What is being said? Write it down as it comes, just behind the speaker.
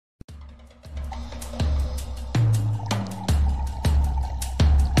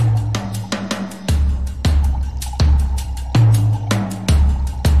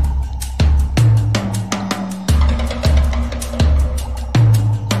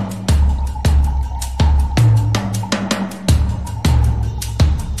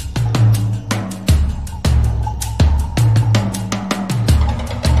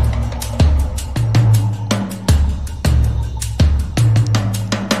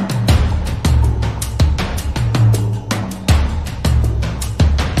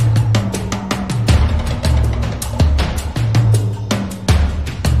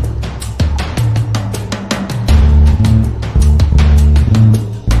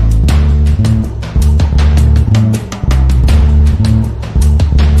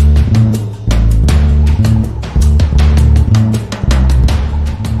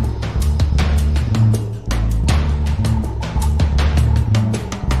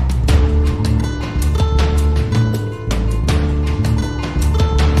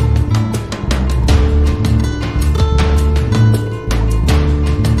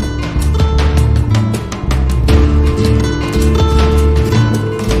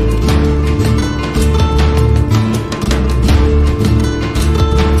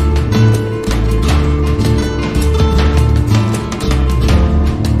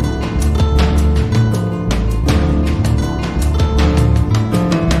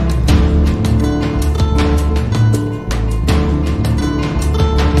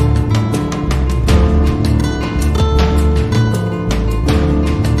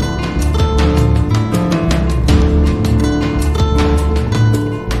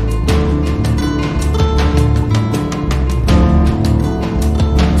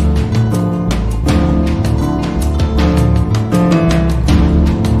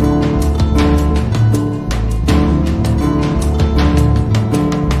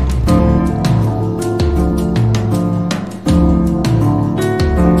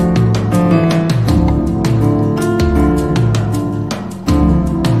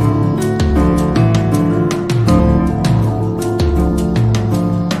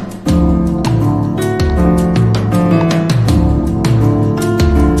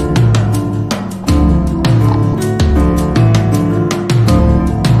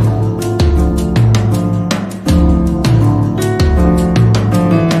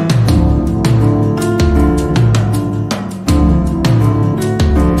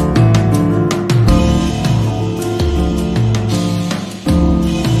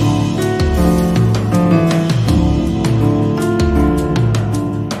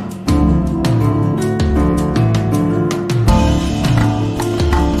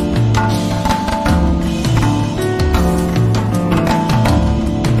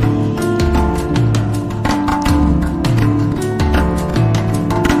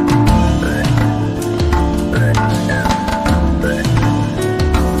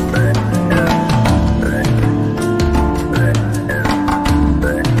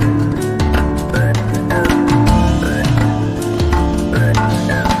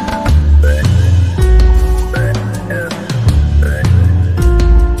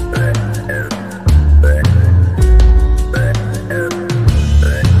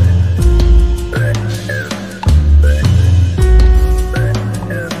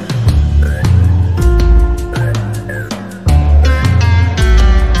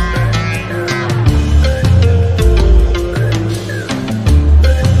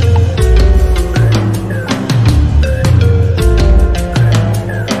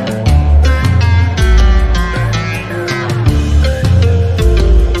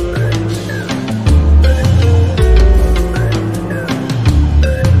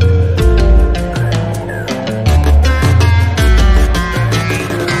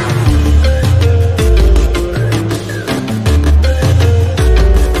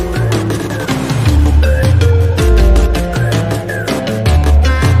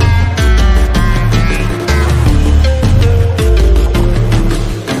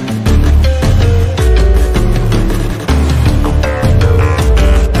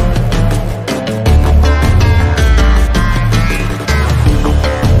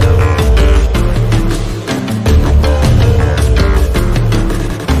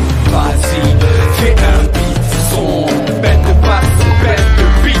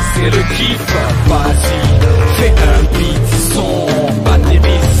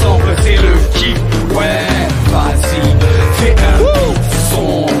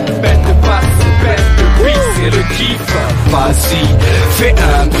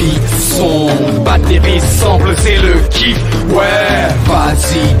son, batterie semble, c'est le kiff. Ouais,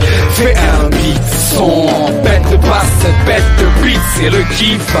 vas-y, fais un beat son, bête de basse, bête de beat, c'est le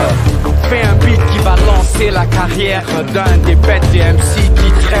kiff. Fais un beat qui va lancer la carrière d'un des bêtes des MC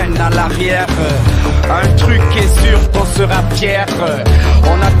qui traînent à l'arrière. Un truc est sûr, t'en seras fier.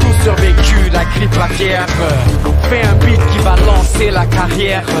 On a tous survécu la grippe aviaire. Fais un beat qui va lancer la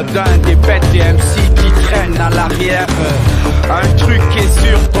carrière d'un des bêtes des MC qui traînent à l'arrière. Un truc est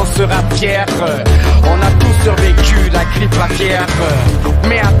sûr, t'en seras fier. On a tous survécu la grippe aviaire.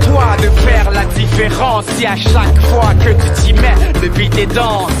 Mais à toi de faire la différence. Si à chaque fois que tu t'y mets, le beat est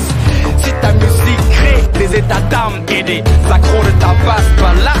dense. Si ta musique crée des états d'âme et des accros de ta basse,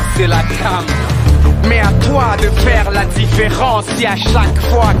 ben là c'est la cam. Mais à toi de faire la différence. Si à chaque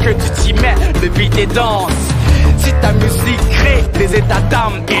fois que tu t'y mets, le beat est dense. Si ta musique crée des états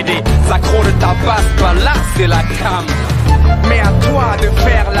d'âme et des accros de ta basse, ben là c'est la cam. Mais à toi de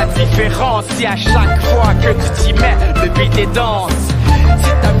faire la différence. Si à chaque fois que tu t'y mets, le beat est dense.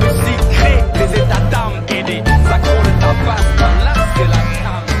 Si ta musique crée des états d'âme et des accros de ta basse, ben là c'est la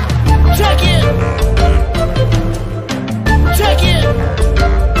cam. Check it. Check it.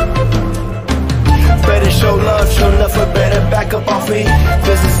 Better show love, show love for better back up off me.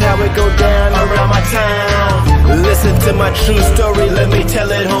 This is how it go down around my town. Listen to my true story, let me tell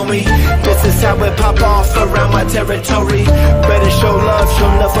it, homie. This is how it pop off around my territory. Better show love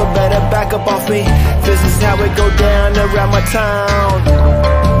for better back up off me. This is how it go down around my town.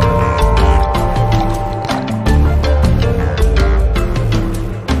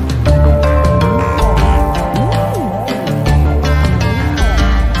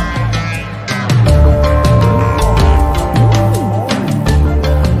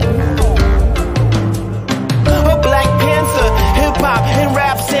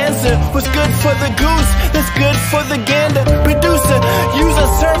 What's good for the goose, that's good for the gander. Producer, use a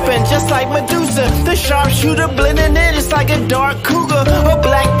serpent just like Medusa. The sharpshooter blending it, it's like a dark cougar. A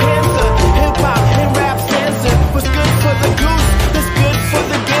Black Panther, hip-hop and rap stanza. What's good for the goose, that's good for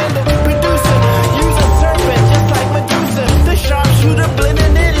the gander. Producer, use a serpent just like Medusa. The sharpshooter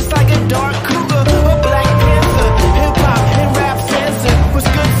blending it, it's like a dark cougar. A Black Panther, hip-hop and rap stanza. What's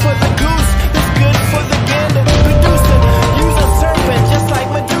good for the goose, that's good for the gander. Producer, use a serpent just like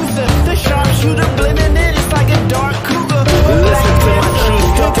Medusa. The sharpshooter blending it, it's like a dark cougar. Listen to my true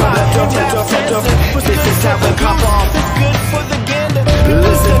story, this is how it pop off. It's good for the gander.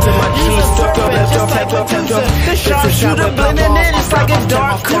 Listen to my true story, the sharpshooter blending it, it's like a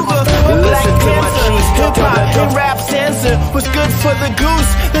dark cougar. Listen to my true story, hip-hop rap stanza. What's good for the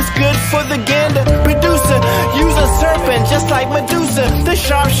goose, that's good for the gander. Producer, use a serpent just like Medusa. The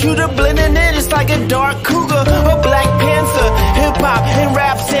sharpshooter blending it, it's like a dark cougar. A Black Panther, hip-hop and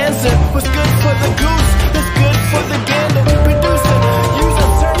rap stanza. What's good for the goose, that's good for the gander. Producer, use a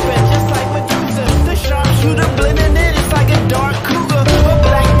serpent just like Medusa. The sharpshooter blending it, it's like a dark cougar. A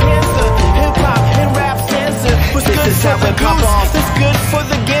Black Panther, hip-hop and rap stanza. What's good for the goose, that's good for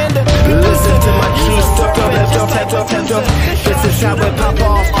the gander. Listen to my true story, this is how it pop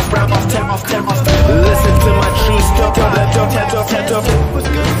off.